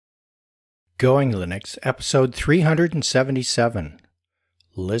Going Linux, episode 377,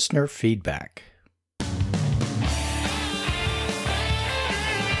 Listener Feedback.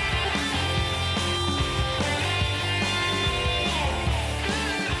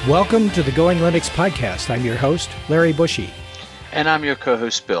 Welcome to the Going Linux podcast. I'm your host, Larry Bushy. And I'm your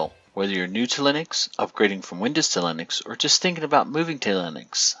co-host, Bill. Whether you're new to Linux, upgrading from Windows to Linux, or just thinking about moving to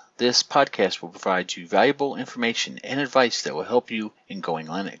Linux, this podcast will provide you valuable information and advice that will help you in Going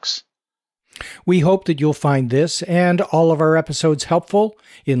Linux. We hope that you'll find this and all of our episodes helpful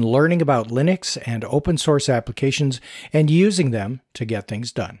in learning about Linux and open source applications and using them to get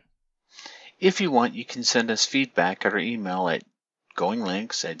things done. If you want, you can send us feedback at our email at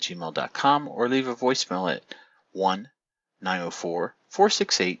goinglinux@gmail.com or leave a voicemail at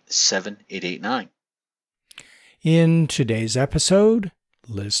 1-904-468-7889. In today's episode,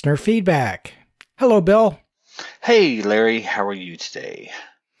 listener feedback. Hello, Bill. Hey, Larry. How are you today?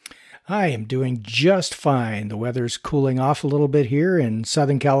 I am doing just fine. The weather's cooling off a little bit here in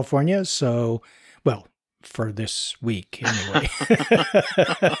Southern California, so, well, for this week anyway.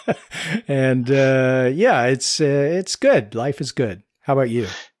 And yeah, it's good. Life is good. How about you?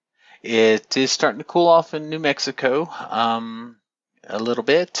 It is starting to cool off in New Mexico a little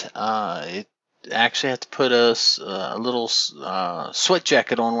bit. It actually had to put a little sweat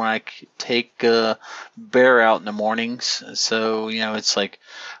jacket on when I take Bear out in the mornings. So, it's like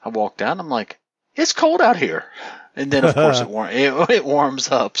I walked out and I'm like, it's cold out here. And then, of course, it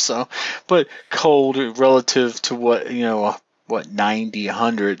warms up. So, but cold relative to what, 90,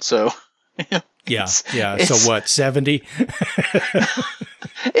 100. So, yeah. So what, 70?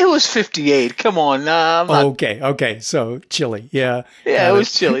 It was 58. Come on. Okay. So chilly. Yeah. Yeah, it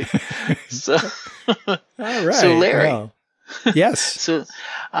was chilly. So, all right. So, Larry. Well, yes. So,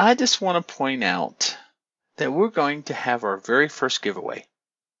 I just want to point out that we're going to have our very first giveaway.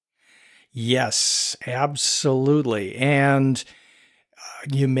 Yes, absolutely. And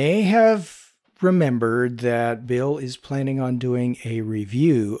you may have remembered that Bill is planning on doing a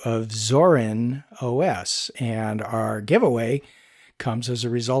review of Zorin OS, and our giveaway comes as a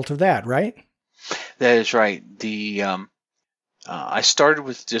result of that, right? That is right. I started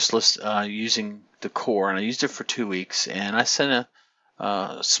with just using the core, and I used it for 2 weeks, and I sent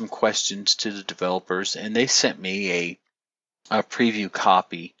some questions to the developers, and they sent me a preview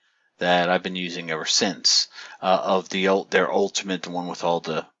copy that I've been using ever since of their ultimate, the one with all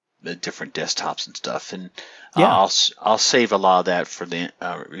the different desktops and stuff. And yeah. I'll save a lot of that for the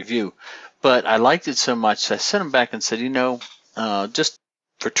review. But I liked it so much, I sent them back and said, just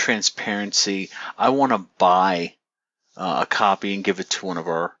for transparency, I want to buy a copy and give it to one of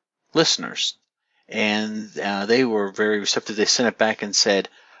our listeners. And they were very receptive. They sent it back and said,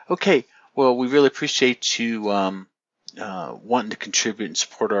 okay, well, we really appreciate you wanting to contribute and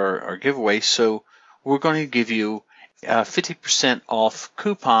support our giveaway. So we're going to give you a 50% off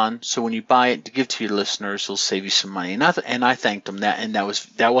coupon. So when you buy it to give to your listeners, it'll save you some money. And I thanked them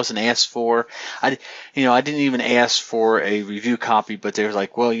that wasn't asked for. I didn't even ask for a review copy, but they were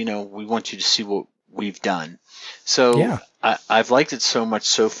like, well, we want you to see what we've done. So yeah. I've liked it so much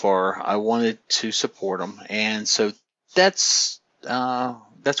so far. I wanted to support them, and so that's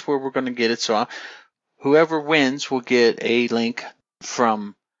where we're going to get it. So whoever wins will get a link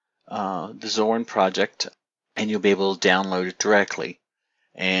from the Zorin project, and you'll be able to download it directly.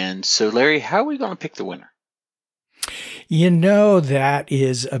 And so, Larry, how are we going to pick the winner? That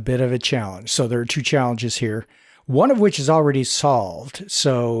is a bit of a challenge. So there are two challenges here, one of which is already solved.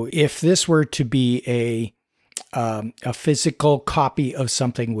 So if this were to be a physical copy of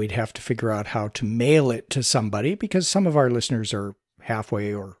something, we'd have to figure out how to mail it to somebody, because some of our listeners are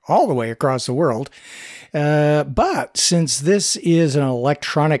halfway or all the way across the world. But since this is an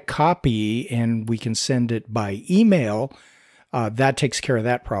electronic copy and we can send it by email, that takes care of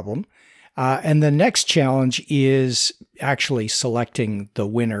that problem. And the next challenge is actually selecting the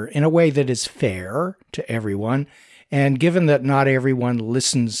winner in a way that is fair to everyone. And given that not everyone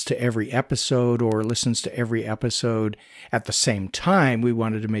listens to every episode or listens to every episode at the same time, we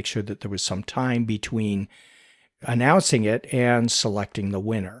wanted to make sure that there was some time between announcing it and selecting the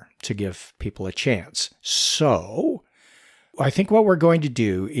winner to give people a chance. So I think what we're going to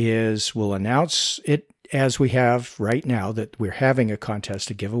do is we'll announce it as we have right now, that we're having a contest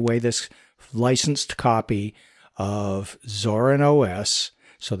to give away this licensed copy of Zorin OS.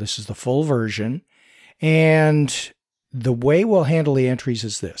 So this is the full version. And the way we'll handle the entries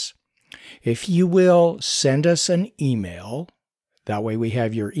is this. If you will send us an email, that way we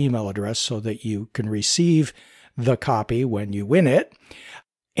have your email address so that you can receive the copy when you win it,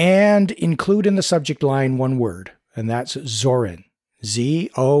 and include in the subject line one word, and that's Zorin,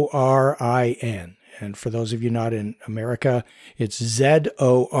 Zorin. And for those of you not in America, it's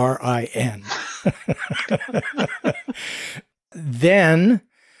Zorin. Then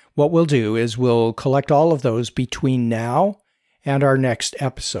what we'll do is we'll collect all of those between now and our next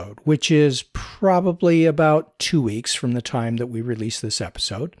episode, which is probably about 2 weeks from the time that we release this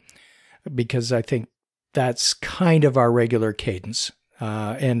episode, because I think that's kind of our regular cadence.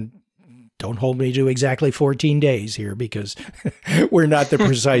 And don't hold me to exactly 14 days here, because we're not the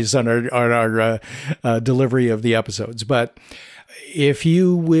precise on our delivery of the episodes. But if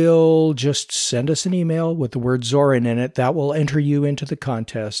you will just send us an email with the word Zorin in it, that will enter you into the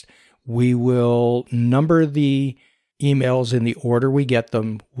contest. We will number the emails in the order we get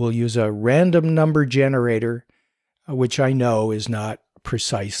them. We'll use a random number generator, which I know is not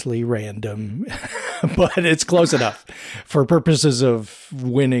precisely random, but it's close enough for purposes of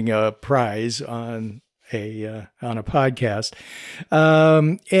winning a prize on a podcast.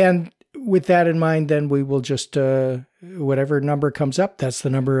 And with that in mind, then we will just, whatever number comes up, that's the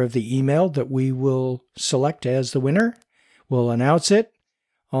number of the email that we will select as the winner. We'll announce it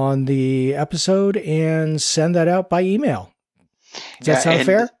on the episode and send that out by email. Does that sound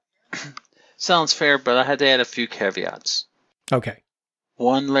fair? Sounds fair, but I had to add a few caveats. Okay.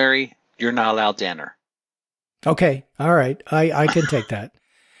 One, Larry, you're not allowed to enter. Okay. All right. I can take that.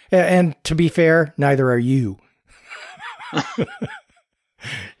 And to be fair, neither are you.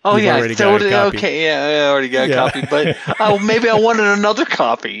 Oh, yeah. Okay. Yeah, I already got a copy, but maybe I wanted another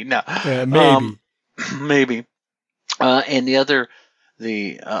copy. No. Maybe. Maybe. And the other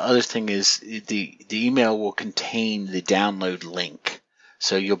thing is the email will contain the download link,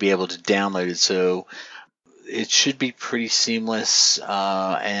 so you'll be able to download it. So it should be pretty seamless.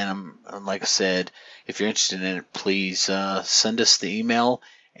 And like I said, if you're interested in it, please send us the email.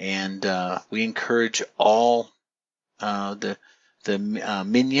 And we encourage all the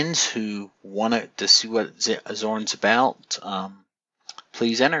minions who want to see what Zorin's about.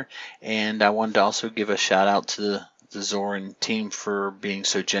 Please enter. And I wanted to also give a shout out to the Zorin team for being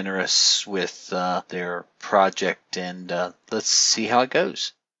so generous with their project, and let's see how it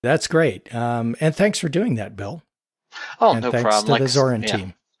goes. That's great. And thanks for doing that, Bill. Oh, and no thanks problem. To the Zorin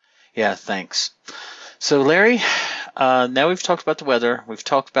team. Yeah, thanks. So, Larry, now we've talked about the weather. We've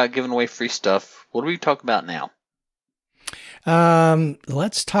talked about giving away free stuff. What do we talk about now?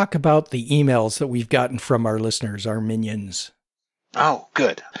 Let's talk about the emails that we've gotten from our listeners, our minions. Oh,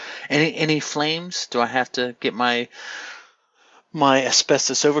 good. Any flames? Do I have to get my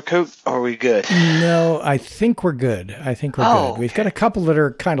asbestos overcoat, or are we good? No, I think we're good. Good. We've got a couple that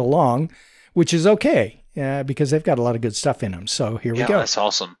are kind of long, which is okay, because they've got a lot of good stuff in them. So here we go. That's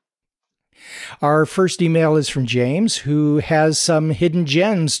awesome. Our first email is from James, who has some hidden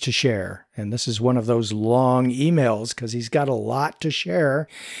gems to share. And this is one of those long emails because he's got a lot to share.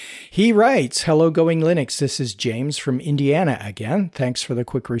 He writes, "Hello, Going Linux. This is James from Indiana again. Thanks for the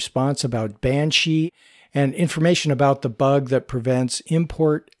quick response about Banshee and information about the bug that prevents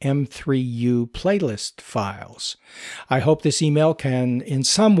import M3U playlist files. I hope this email can in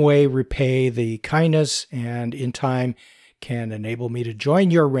some way repay the kindness and in time can enable me to join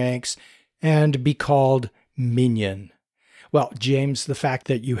your ranks and be called Minion." Well, James, the fact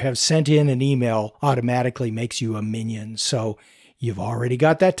that you have sent in an email automatically makes you a minion, so you've already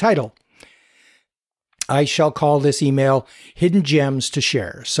got that title. I shall call this email Hidden Gems to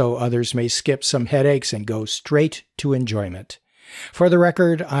Share, so others may skip some headaches and go straight to enjoyment. For the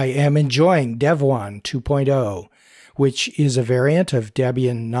record, I am enjoying Devuan 2.0, which is a variant of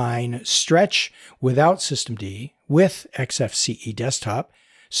Debian 9 Stretch without systemd with XFCE desktop.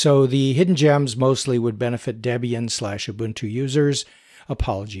 So the hidden gems mostly would benefit Debian/Ubuntu users.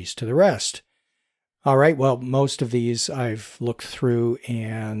 Apologies to the rest. All right, well, most of these I've looked through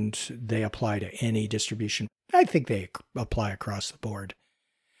and they apply to any distribution. I think they apply across the board.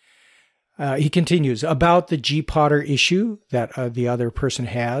 He continues, about the gPotter issue that the other person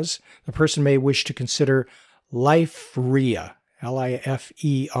has, the person may wish to consider Liferea,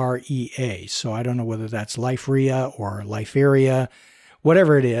 Liferea. So I don't know whether that's Liferea or Liferea.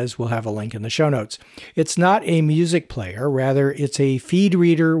 Whatever it is, we'll have a link in the show notes. It's not a music player. Rather, it's a feed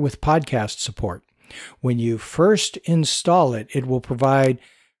reader with podcast support. When you first install it, it will provide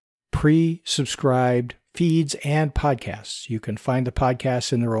pre-subscribed feeds and podcasts. You can find the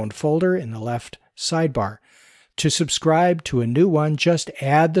podcasts in their own folder in the left sidebar. To subscribe to a new one, just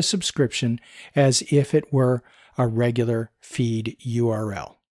add the subscription as if it were a regular feed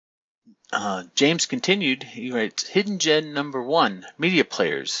URL. James continued, he writes, Hidden Gem number 1, media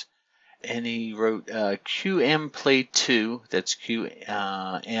players. And he wrote QM Play 2, that's QM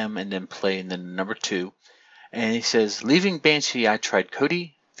and then play and then number 2. And he says, leaving Banshee, I tried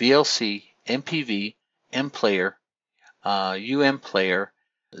Kodi, VLC, MPV, MPlayer, UMPlayer,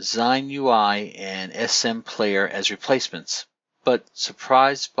 Zine UI, and SM Player as replacements, but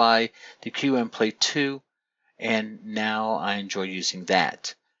surprised by the QM Play 2, and now I enjoy using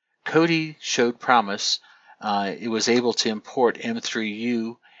that. Kodi showed promise. It was able to import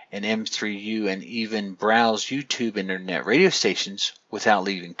M3U and M3U and even browse YouTube internet radio stations without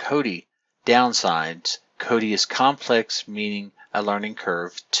leaving Kodi. Downsides: Kodi is complex, meaning a learning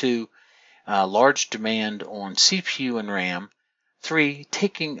curve. 2. Large demand on CPU and RAM. 3.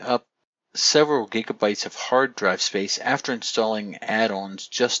 Taking up several gigabytes of hard drive space after installing add-ons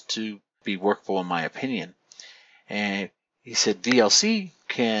just to be workable, in my opinion. And he said VLC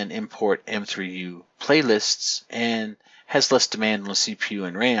can import M3U playlists and has less demand on CPU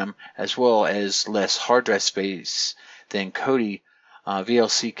and RAM, as well as less hard drive space than Kodi.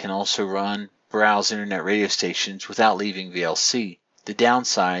 VLC can also browse internet radio stations without leaving VLC. The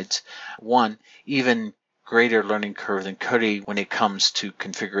downsides: 1. Even greater learning curve than Kodi when it comes to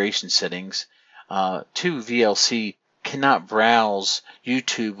configuration settings. 2. VLC cannot browse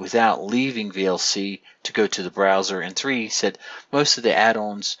YouTube without leaving VLC to go to the browser. And 3, said most of the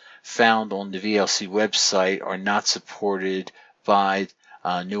add-ons found on the VLC website are not supported by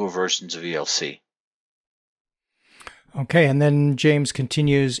newer versions of VLC. Okay, and then James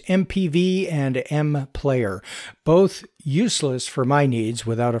continues, MPV and MPlayer, both useless for my needs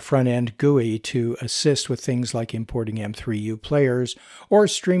without a front-end GUI to assist with things like importing M3U players or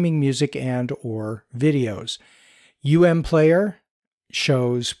streaming music and or videos. UMPlayer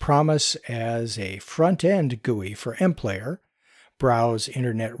shows promise as a front-end GUI for MPlayer, browse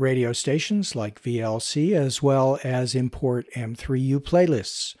internet radio stations like VLC, as well as import M3U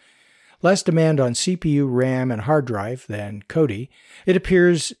playlists. Less demand on CPU, RAM, and hard drive than Kodi. It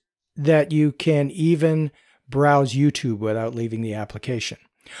appears that you can even browse YouTube without leaving the application.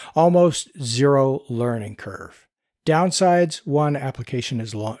 Almost zero learning curve. Downsides: 1, application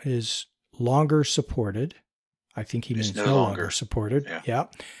is longer supported. I think he means no longer supported. Yeah.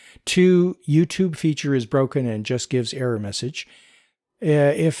 2, YouTube feature is broken and just gives error message.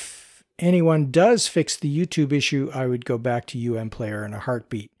 If anyone does fix the YouTube issue, I would go back to UMPlayer in a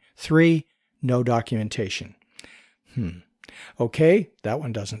heartbeat. 3, no documentation. Okay, that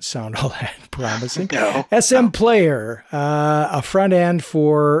one doesn't sound all that promising. No. SM Player, a front end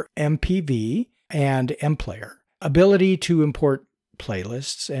for MPV and MPlayer. Ability to import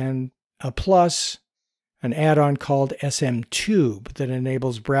playlists, and a plus, an add-on called SM Tube that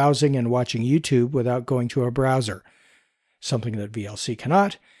enables browsing and watching YouTube without going to a browser, something that VLC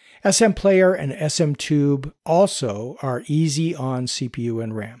cannot. SM Player and SM Tube also are easy on CPU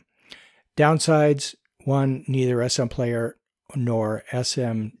and RAM. Downsides: 1, neither SM Player nor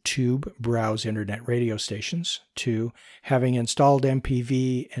SM Tube browse internet radio stations. 2, having installed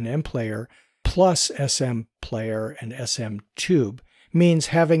MPV and MPlayer plus SM Player and SM Tube means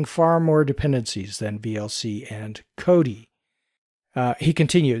having far more dependencies than VLC and Kodi. He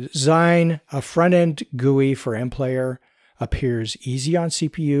continues, Zine, a front-end GUI for MPlayer, appears easy on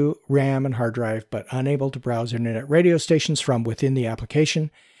CPU, RAM, and hard drive, but unable to browse internet radio stations from within the application,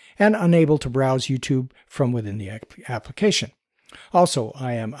 and unable to browse YouTube from within the application. Also,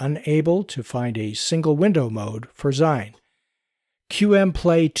 I am unable to find a single window mode for Zine. QM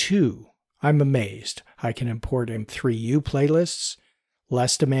Play 2. I'm amazed. I can import M3U playlists,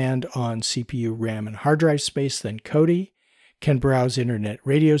 less demand on CPU, RAM, and hard drive space than Kodi, can browse internet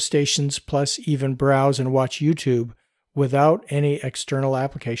radio stations, plus even browse and watch YouTube without any external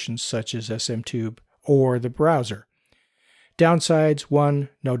applications such as SMTube or the browser. Downsides: 1,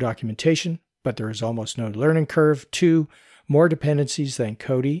 no documentation, but there is almost no learning curve. 2, more dependencies than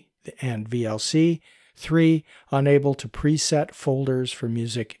Kodi and VLC. 3, unable to preset folders for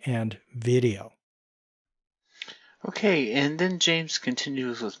music and video. Okay, and then James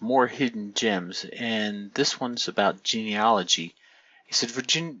continues with more hidden gems, and this one's about genealogy. He said for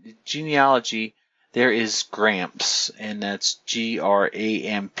genealogy, there is Gramps, and that's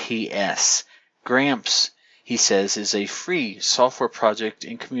GRAMPS. Gramps, he says, is a free software project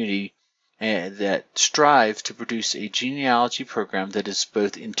and community that strive to produce a genealogy program that is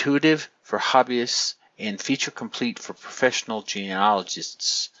both intuitive for hobbyists and feature complete for professional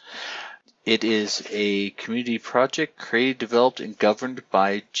genealogists. It is a community project created, developed, and governed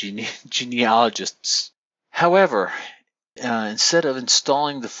by genealogists. However, instead of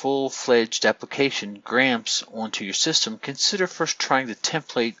installing the full-fledged application, Gramps, onto your system, consider first trying the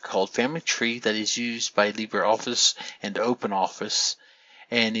template called Family Tree that is used by LibreOffice and OpenOffice,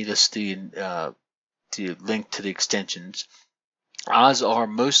 and he lists the link to the extensions. As are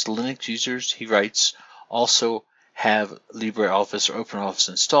most Linux users, he writes, also have LibreOffice or OpenOffice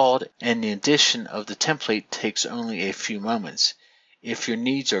installed, and the addition of the template takes only a few moments. If your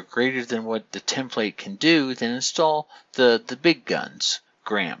needs are greater than what the template can do, then install the big guns,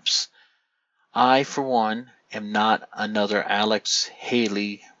 Gramps. I, for one, am not another Alex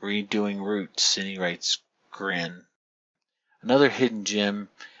Haley redoing roots, and he writes, grin. Another hidden gem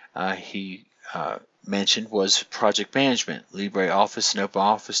he mentioned was project management, LibreOffice and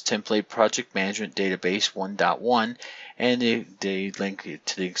OpenOffice Template Project Management Database 1.1, and they link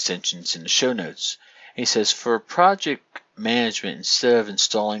to the extensions in the show notes. He says, for project management, instead of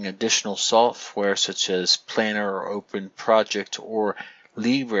installing additional software such as Planner or Open Project or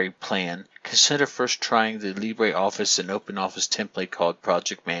LibrePlan, consider first trying the LibreOffice and OpenOffice template called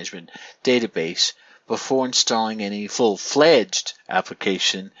Project Management Database before installing any full-fledged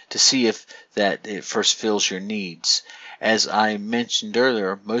application to see if that it first fills your needs. As I mentioned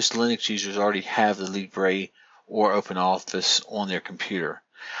earlier, most Linux users already have the Libre or OpenOffice on their computer.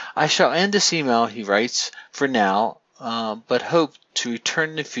 I shall end this email, he writes, for now, but hope to return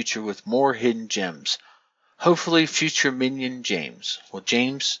in the future with more hidden gems. Hopefully future Minion James. Well,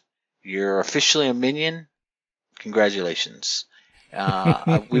 James, you're officially a Minion. Congratulations.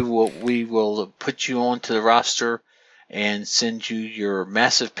 We will put you onto the roster and send you your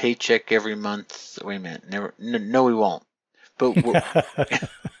massive paycheck every month. Wait a minute. No, we won't. But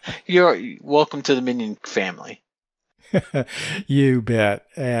you're welcome to the Minion family. You bet.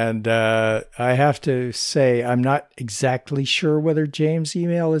 And I have to say, I'm not exactly sure whether James'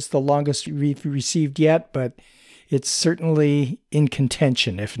 email is the longest we've received yet, but it's certainly in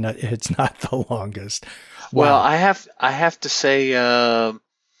contention, if it's not the longest. Wow. Well, I have to say, the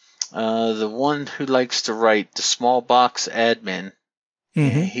one who likes to write, the small box admin,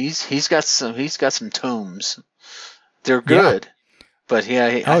 he's got some tomes. They're good, but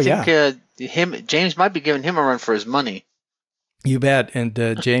I think James might be giving him a run for his money. You bet. And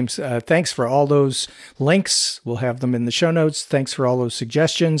James, thanks for all those links. We'll have them in the show notes. Thanks for all those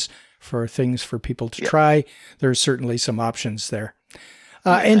suggestions for things for people to try. There's certainly some options there.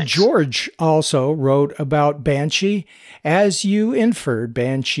 And George also wrote about Banshee. As you inferred,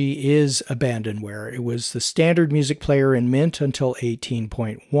 Banshee is abandonware. It was the standard music player in Mint until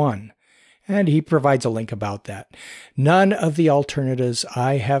 18.1. And he provides a link about that. None of the alternatives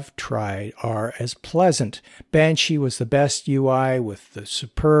I have tried are as pleasant. Banshee was the best UI with the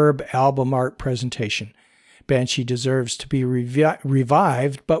superb album art presentation. Banshee deserves to be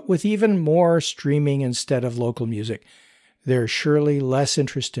revived, but with even more streaming instead of local music. There's surely less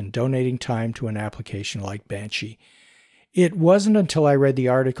interest in donating time to an application like Banshee. It wasn't until I read the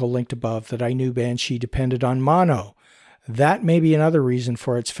article linked above that I knew Banshee depended on Mono. That may be another reason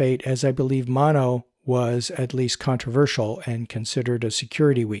for its fate, as I believe Mono was at least controversial and considered a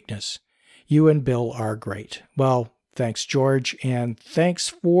security weakness. You and Bill are great. Well, thanks, George, and thanks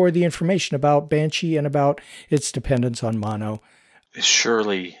for the information about Banshee and about its dependence on Mono.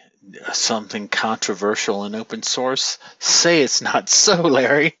 Surely something controversial in open source? Say it's not so,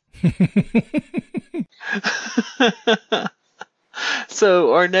 Larry.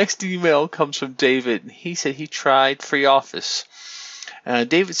 So our next email comes from David. He said he tried FreeOffice.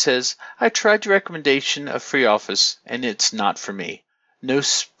 David says, I tried the recommendation of FreeOffice and it's not for me. No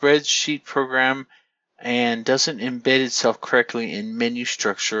spreadsheet program and doesn't embed itself correctly in menu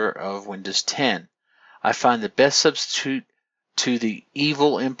structure of Windows 10. I find the best substitute to the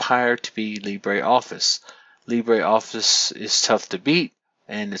evil empire to be LibreOffice. LibreOffice is tough to beat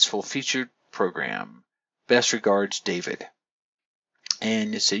and it's full-featured program. Best regards, David.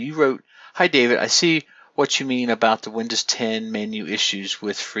 And so you wrote, Hi David, I see what you mean about the Windows 10 menu issues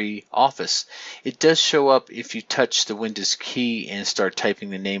with FreeOffice. It does show up if you touch the Windows key and start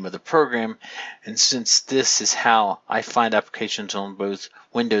typing the name of the program. And since this is how I find applications on both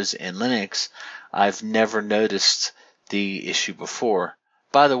Windows and Linux, I've never noticed the issue before.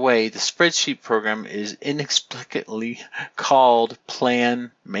 By the way, the spreadsheet program is inexplicably called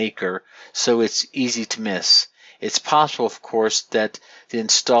Plan Maker, so it's easy to miss. It's possible, of course, that the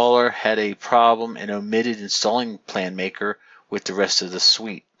installer had a problem and omitted installing Plan Maker with the rest of the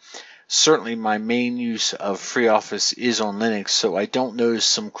suite. Certainly, my main use of FreeOffice is on Linux, so I don't notice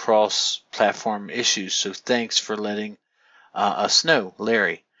some cross-platform issues. So thanks for letting us know,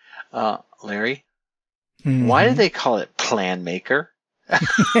 Larry. Larry, why do they call it Plan Maker?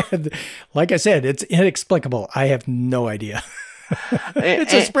 Like I said, it's inexplicable. I have no idea.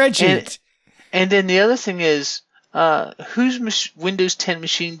 It's a spreadsheet. And then the other thing is, whose Windows 10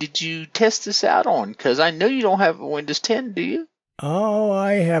 machine did you test this out on? Because I know you don't have a Windows 10, do you? Oh,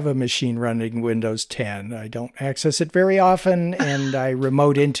 I have a machine running Windows 10. I don't access it very often, and I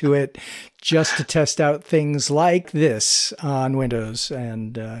remote into it just to test out things like this on Windows.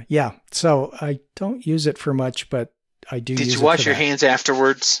 And yeah, so I don't use it for much, but I do Did use you it wash for your that. hands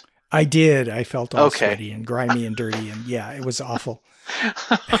afterwards? I did. I felt all Okay. sweaty and grimy and dirty, and yeah, it was awful.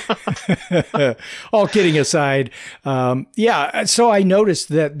 All kidding aside, yeah, so I noticed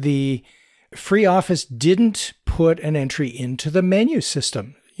that the FreeOffice didn't put an entry into the menu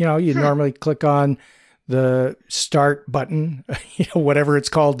system. You normally click on the start button, whatever it's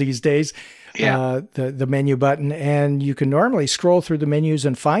called these days, Yeah. the menu button, and you can normally scroll through the menus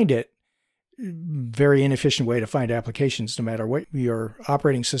and find it. Very inefficient way to find applications, no matter what your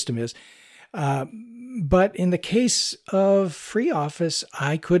operating system is. But in the case of FreeOffice,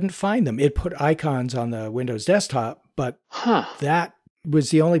 I couldn't find them. It put icons on the Windows desktop, but that was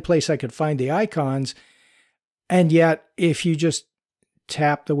the only place I could find the icons. And yet, if you just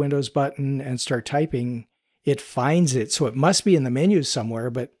tap the Windows button and start typing, it finds it. So it must be in the menus somewhere,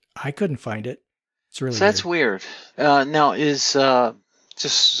 but I couldn't find it. It's really So that's weird. weird. Now,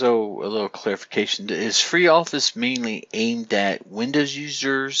 just so a little clarification, is FreeOffice mainly aimed at Windows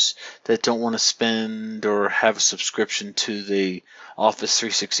users that don't want to spend or have a subscription to the Office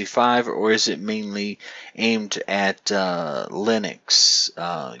 365, or is it mainly aimed at Linux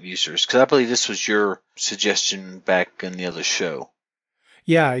users? Because I believe this was your suggestion back in the other show.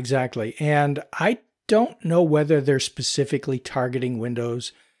 Yeah, exactly. And I don't know whether they're specifically targeting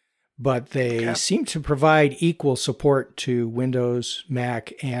Windows, but they Okay. seem to provide equal support to Windows,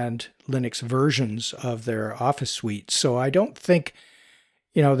 Mac, and Linux versions of their Office suite. So I don't think,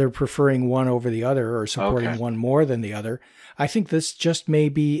 they're preferring one over the other or supporting Okay. one more than the other. I think this just may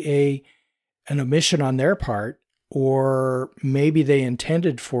be an omission on their part, or maybe they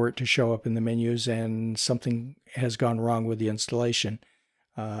intended for it to show up in the menus and something has gone wrong with the installation.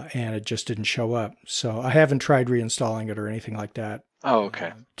 And it just didn't show up. So I haven't tried reinstalling it or anything like that Oh,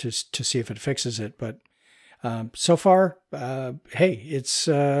 okay. to see if it fixes it. But so far, hey, it's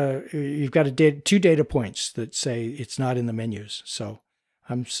you've got two data points that say it's not in the menus. So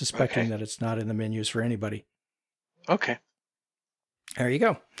I'm suspecting that it's not in the menus for anybody. Okay. There you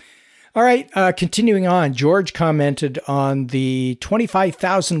go. All right, continuing on, George commented on the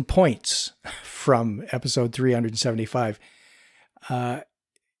 25,000 points from episode 375.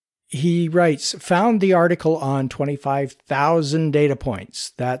 He writes, found the article on 25,000 data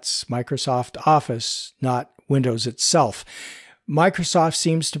points. That's Microsoft Office, not Windows itself. Microsoft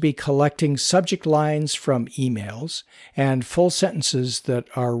seems to be collecting subject lines from emails and full sentences that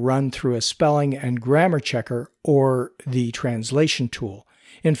are run through a spelling and grammar checker or the translation tool.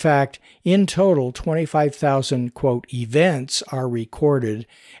 In fact, in total, 25,000, quote, events are recorded,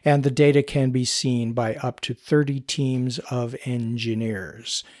 and the data can be seen by up to 30 teams of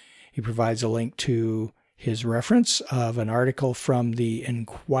engineers. He provides a link to his reference of an article from the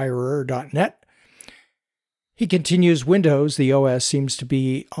Inquirer.net. He continues, Windows, the OS, seems to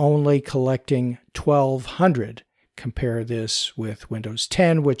be only collecting 1,200. Compare this with Windows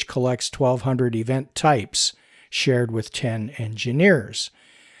 10, which collects 1,200 event types shared with 10 engineers.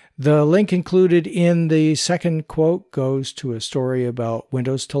 The link included in the second quote goes to a story about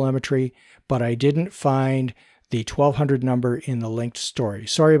Windows telemetry, but I didn't find the 1,200 number in the linked story.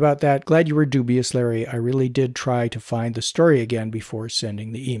 Sorry about that. Glad you were dubious, Larry. I really did try to find the story again before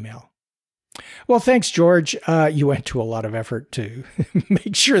sending the email. Well, thanks, George. You went to a lot of effort to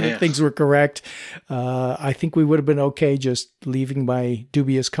make sure that things were correct. I think we would have been okay just leaving my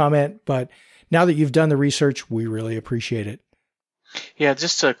dubious comment, but now that you've done the research, we really appreciate it. Yeah,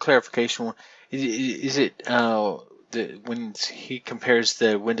 just a clarification. Is it when he compares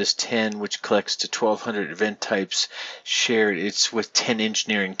the Windows 10, which collects to 1,200 event types shared, it's with 10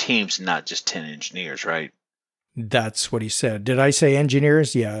 engineering teams, not just 10 engineers, right? That's what he said. Did I say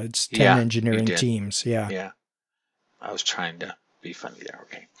engineers? Yeah, it's 10 engineering teams. Yeah. Yeah. I was trying to be funny there.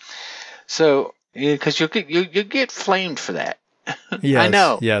 Okay. So, because you'll get flamed for that. Yes, I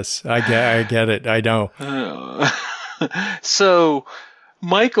know. Yes, I get it. I know. So,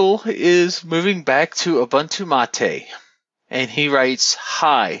 Michael is moving back to Ubuntu Mate, and he writes,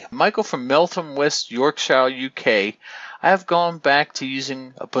 Hi, Michael from Meltham, West Yorkshire, UK. I have gone back to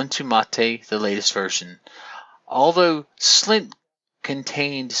using Ubuntu Mate, the latest version. Although Slint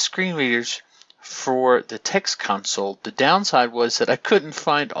contained screen readers for the text console, the downside was that I couldn't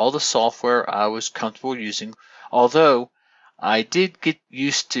find all the software I was comfortable using, although I did get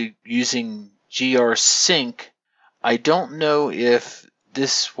used to using GRSync. I don't know if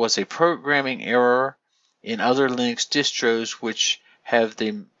this was a programming error in other Linux distros which have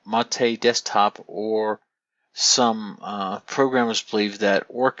the Mate desktop, or some programmers believe that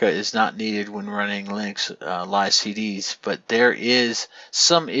Orca is not needed when running Linux live CDs, but there is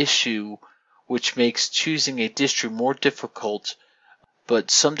some issue which makes choosing a distro more difficult.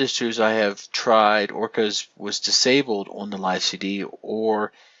 But some distros I have tried, Orca was disabled on the live CD,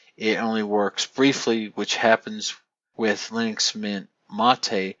 or it only works briefly, which happens with Linux Mint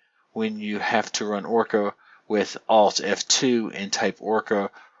Mate when you have to run Orca with Alt F2 and type Orca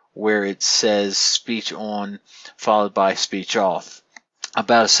where it says speech on followed by speech off.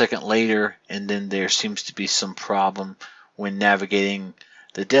 About a second later, and then there seems to be some problem when navigating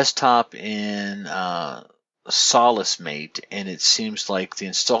the desktop in Solus Mate, and it seems like the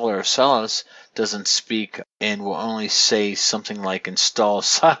installer of Solus doesn't speak and will only say something like install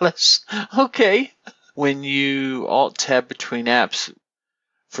Solus. Okay. When you alt tab between apps,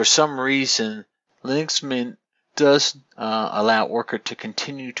 for some reason, Linux Mint does allow Orca to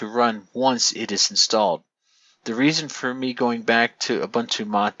continue to run once it is installed. The reason for me going back to Ubuntu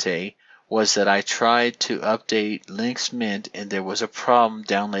Mate was that I tried to update Linux Mint and there was a problem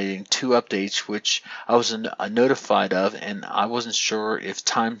downloading 2 updates which I wasn't notified of, and I wasn't sure if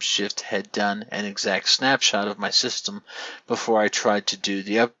Timeshift had done an exact snapshot of my system before I tried to do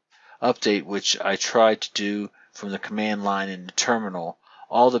the update, which I tried to do from the command line in the terminal.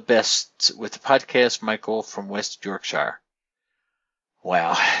 All the best with the podcast, Michael from West Yorkshire.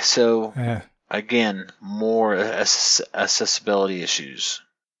 Wow. So, again, more accessibility issues.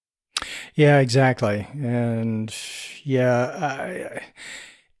 Yeah, exactly. And yeah,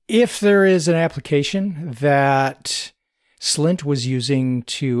 if there is an application that Slint was using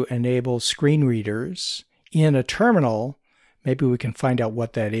to enable screen readers in a terminal, maybe we can find out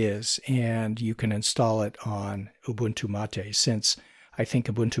what that is, and you can install it on Ubuntu Mate, since I think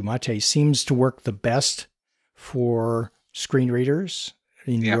Ubuntu Mate seems to work the best for screen readers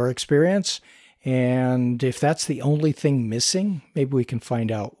in your experience. And if that's the only thing missing, maybe we can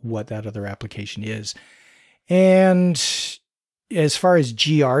find out what that other application is. And as far as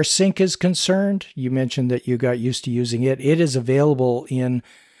GRSync is concerned, you mentioned that you got used to using it. It is available in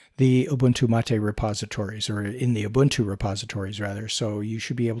the Ubuntu Mate repositories, or in the Ubuntu repositories rather. So you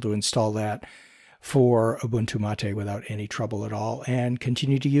should be able to install that for Ubuntu Mate without any trouble at all, and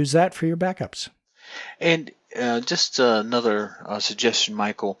continue to use that for your backups. And just another suggestion,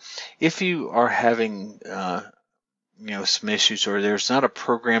 Michael. If you are having some issues, or there's not a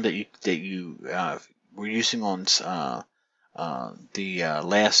program that you were using on the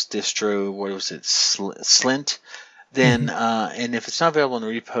last distro, what was it, Slint? Then and if it's not available in the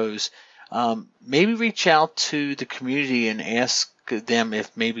repos, maybe reach out to the community and ask them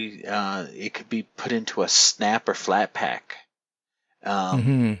if maybe it could be put into a snap or Flatpak.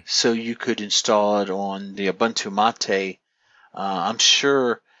 So you could install it on the Ubuntu Mate. I'm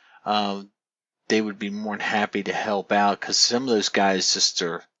sure they would be more than happy to help out, because some of those guys just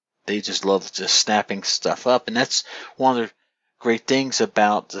love just snapping stuff up, and that's one of the great things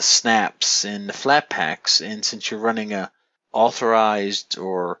about the snaps and the Flatpaks. And since you're running a authorized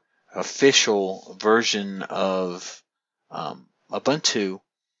or official version of Ubuntu,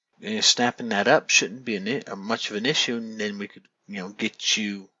 snapping that up shouldn't be much of an issue, and then we could get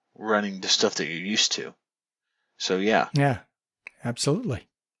you running the stuff that you're used to. So yeah, absolutely.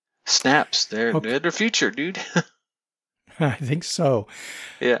 Snaps, they're the future, dude. I think so.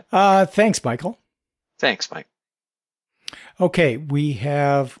 Yeah. Thanks, Michael. Thanks, Mike. Okay, we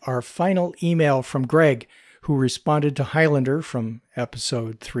have our final email from Greg, who responded to Highlander from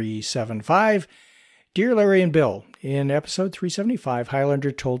episode 375. Dear Larry and Bill, in episode 375,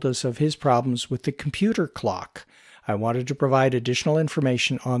 Highlander told us of his problems with the computer clock. I wanted to provide additional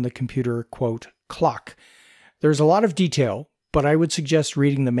information on the computer, quote, clock. There's a lot of detail, but I would suggest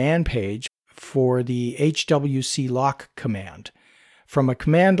reading the man page for the HWC lock command. From a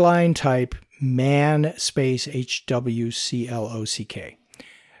command line, type man space HWCLOCK.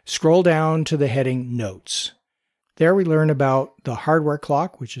 Scroll down to the heading Notes. There we learn about the hardware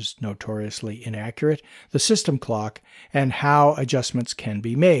clock, which is notoriously inaccurate, the system clock, and how adjustments can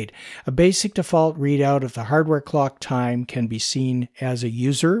be made. A basic default readout of the hardware clock time can be seen as a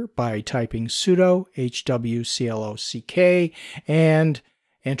user by typing sudo HWCLOCK and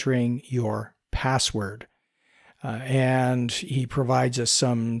entering your password. And he provides us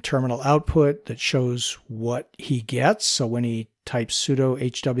some terminal output that shows what he gets. So when he types sudo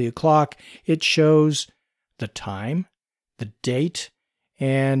HW clock, it shows the time, the date,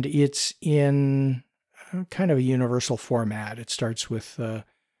 and it's in kind of a universal format. It starts with the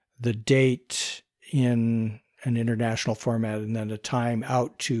date in an international format and then the time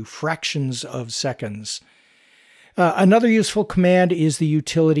out to fractions of seconds. Another useful command is the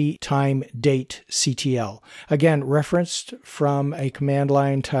utility time date CTL. Again, referenced from a command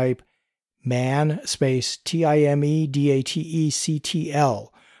line type man space TIMEDATECTL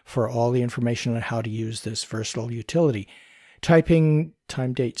for all the information on how to use this versatile utility. Typing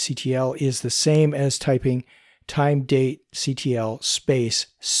time date CTL is the same as typing time date CTL space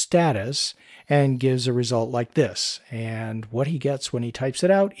status and gives a result like this. And what he gets when he types it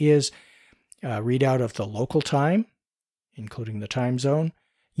out is a readout of the local time, including the time zone,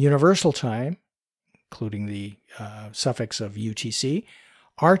 universal time, including the suffix of UTC,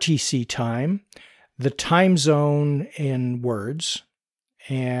 RTC time, the time zone in words,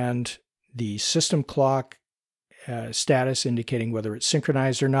 and the system clock status indicating whether it's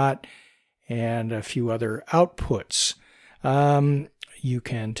synchronized or not, and a few other outputs. You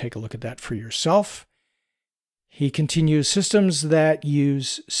can take a look at that for yourself. He continues, systems that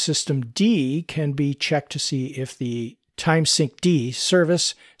use System D can be checked to see if the TimeSyncD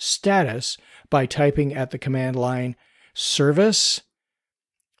service status by typing at the command line service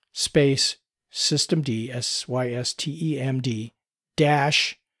space systemd, SYSTEMD,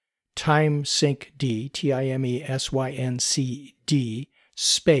 dash TimeSyncD, TIMESYNCD,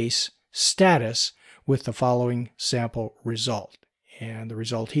 space status with the following sample result. And the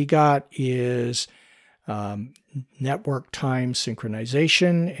result he got is network time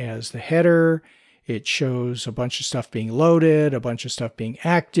synchronization as the header. It shows a bunch of stuff being loaded, a bunch of stuff being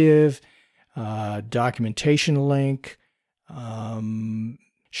active, documentation link,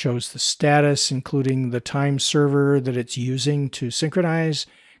 shows the status, including the time server that it's using to synchronize,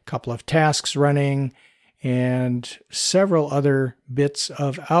 a couple of tasks running, and several other bits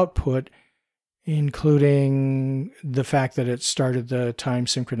of output, including the fact that it started the time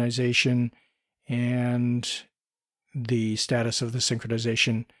synchronization and the status of the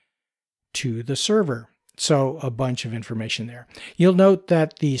synchronization to the server. So a bunch of information there. You'll note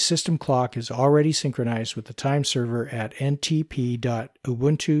that the system clock is already synchronized with the time server at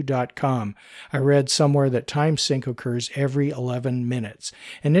ntp.ubuntu.com. I read somewhere that time sync occurs every 11 minutes.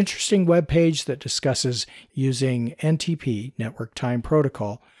 An interesting web page that discusses using NTP, Network Time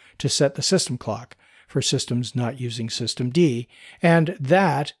Protocol, to set the system clock for systems not using System D, and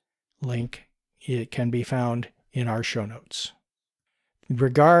that link, it can be found in our show notes.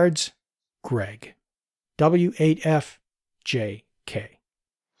 Regards, Greg. W8FJK.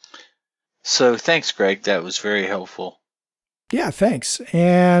 So thanks, Greg. That was very helpful. Yeah, thanks.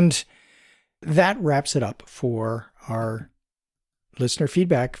 And that wraps it up for our listener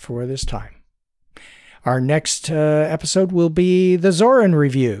feedback for this time. Our next episode will be the Zorin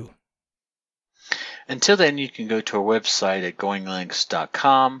review. Until then, you can go to our website at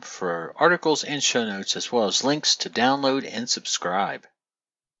goinglinux.com for articles and show notes, as well as links to download and subscribe.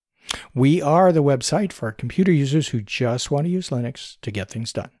 We are the website for computer users who just want to use Linux to get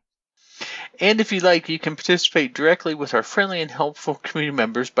things done. And if you like, you can participate directly with our friendly and helpful community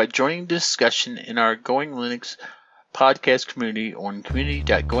members by joining the discussion in our Going Linux podcast community on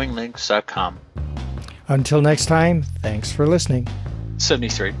community.goinglinux.com. Until next time, thanks for listening.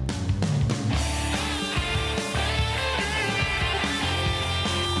 73.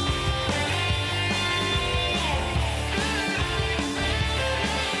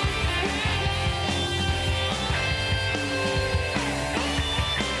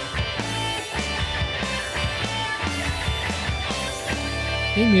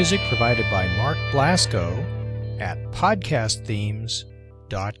 Theme music provided by Mark Blasco at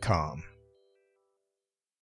podcastthemes.com.